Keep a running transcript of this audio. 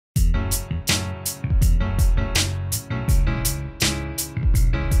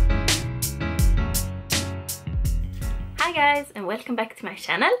guys, and welcome back to my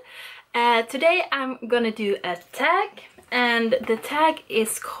channel. Today I'm gonna do a tag, and the tag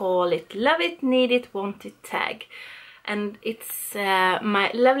is called Love It, Need It, Want It tag. And it's my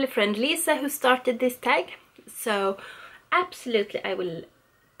lovely friend Lisa who started this tag, so absolutely I will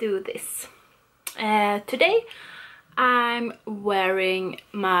do this. Today I'm wearing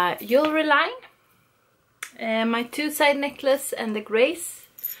my jewelry line, my two-side necklace and the grace,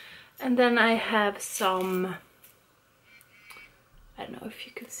 and then I have some, I don't know if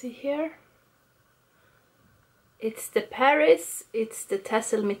you can see here, it's the Paris, it's the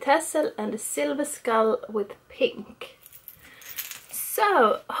Tassel Me Tassel and the silver skull with pink.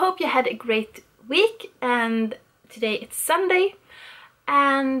 So, hope you had a great week, and today it's Sunday,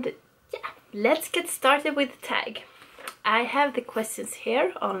 and yeah, let's get started with the tag. I have the questions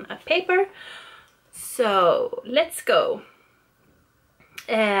here on a paper, so let's go.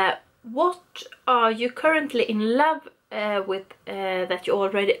 What are you currently in love with that you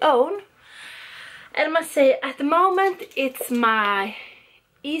already own? And I must say, at the moment it's my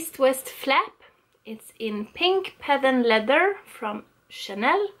East-West flap. It's in pink pattern leather from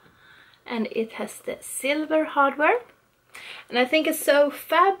Chanel, and it has the silver hardware, and I think it's so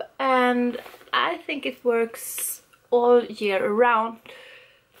fab, and I think it works all year around.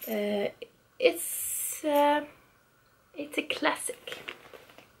 It's a classic.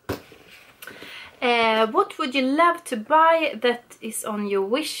 What would you love to buy that is on your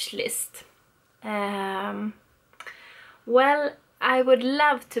wish list? Well, I would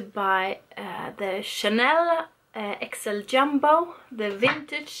love to buy the Chanel XL Jumbo, the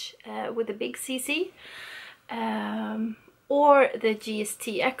vintage with the big CC, or the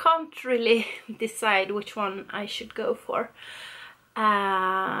GST. I can't really decide which one I should go for.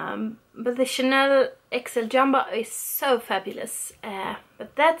 But the Chanel XL Jumbo is so fabulous.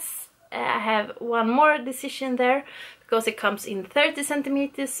 But that's I have one more decision there, because it comes in 30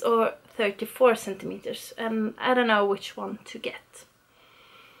 centimeters or 34 centimeters, and I don't know which one to get.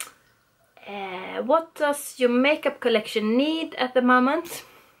 What does your makeup collection need at the moment?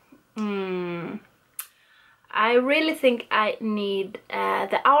 I really think I need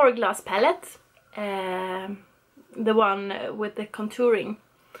the Hourglass palette, the one with the contouring,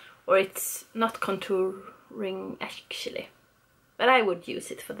 or it's not contouring actually, but I would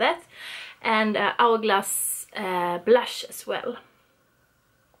use it for that, and Hourglass blush as well.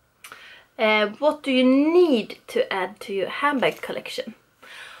 What do you need to add to your handbag collection?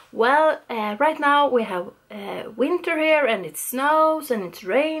 Well, right now we have winter here, and it snows and it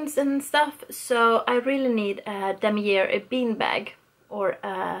rains and stuff, so I really need a damier, a bean bag, or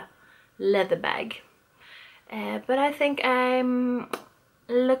a leather bag. But I think I'm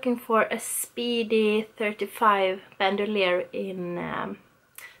looking for a speedy 35 bandolier in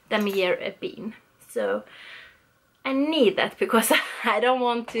damier, a bean. So I need that because I don't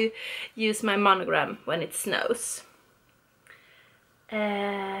want to use my monogram when it snows.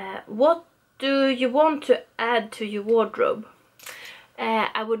 What do you want to add to your wardrobe?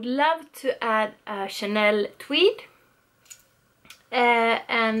 I would love to add a Chanel tweed,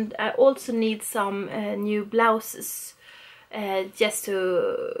 and I also need some new blouses, just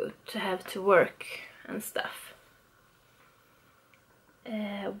to have to work and stuff.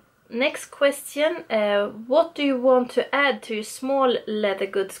 Next question, what do you want to add to your small leather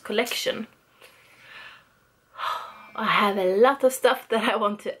goods collection? I have a lot of stuff that I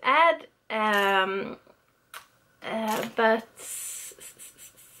want to add, but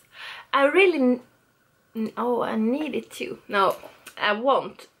I really, I need it too. No, I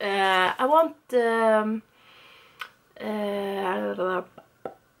won't. I want a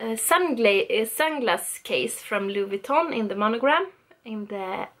sunglass case from Louis Vuitton in the monogram, in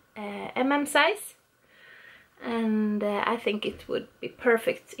the MM size, and I think it would be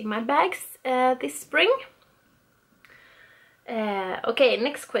perfect in my bags this spring. Okay,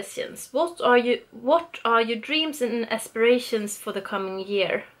 next questions. What are your dreams and aspirations for the coming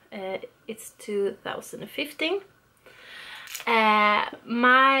year? It's 2015.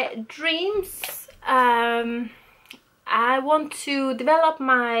 My dreams, I want to develop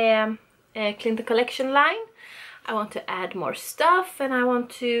my Klinton collection line. I want to add more stuff, and I want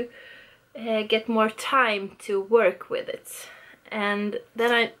to get more time to work with it. And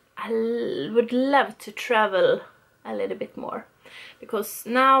then I would love to travel a little bit more, because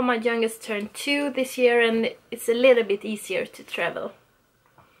now my youngest turned 2 this year, and it's a little bit easier to travel.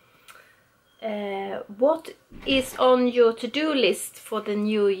 What is on your to-do list for the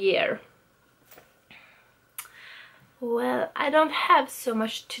new year? Well, I don't have so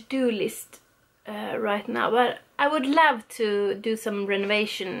much to-do list right now, but I would love to do some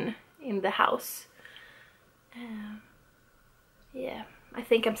renovation in the house. yeah, I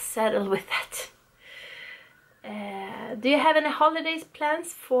think I'm settled with that. Do you have any holidays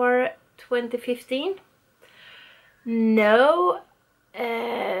plans for 2015? No,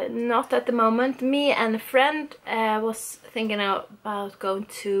 not at the moment. Me and a friend was thinking about going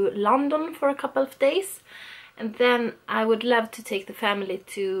to London for a couple of days, and then I would love to take the family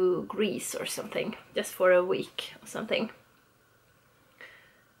to Greece or something, just for a week or something.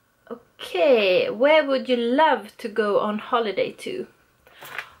 Okay, where would you love to go on holiday to?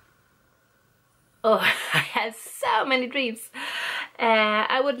 Oh, I have so many dreams.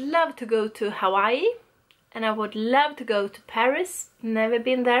 I would love to go to Hawaii, and I would love to go to Paris. Never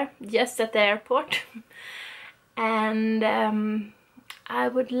been there, just at the airport. And I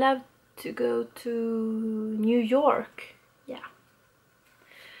would love to go to New York. Yeah.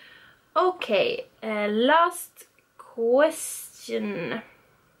 Okay, last question.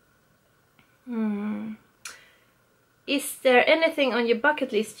 Is there anything on your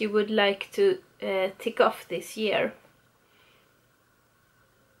bucket list you would like to tick off this year?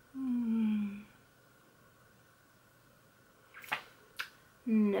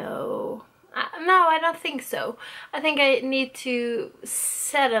 No. No, I don't think so. I think I need to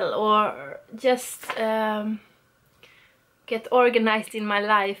settle or just get organized in my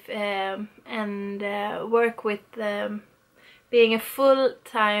life and work with being a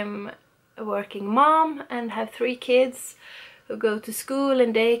full-time working mom and have 3 kids who go to school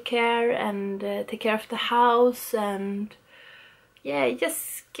and daycare and take care of the house, and yeah,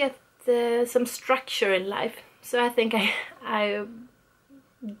 just get some structure in life. So I think I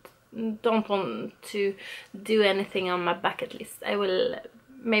don't want to do anything on my bucket list. I will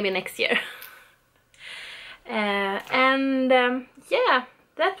maybe next year. Yeah,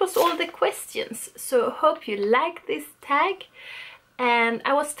 that was all the questions. So hope you liked this tag. And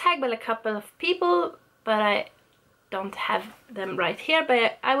I was tagged by a couple of people, but I don't have them right here,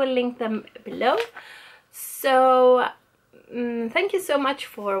 but I will link them below. So thank you so much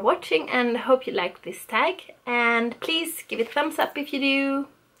for watching, and hope you liked this tag. And please give it a thumbs up if you do.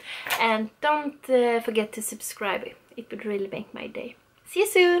 And don't forget to subscribe. It would really make my day. See you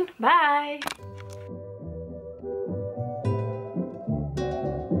soon. Bye.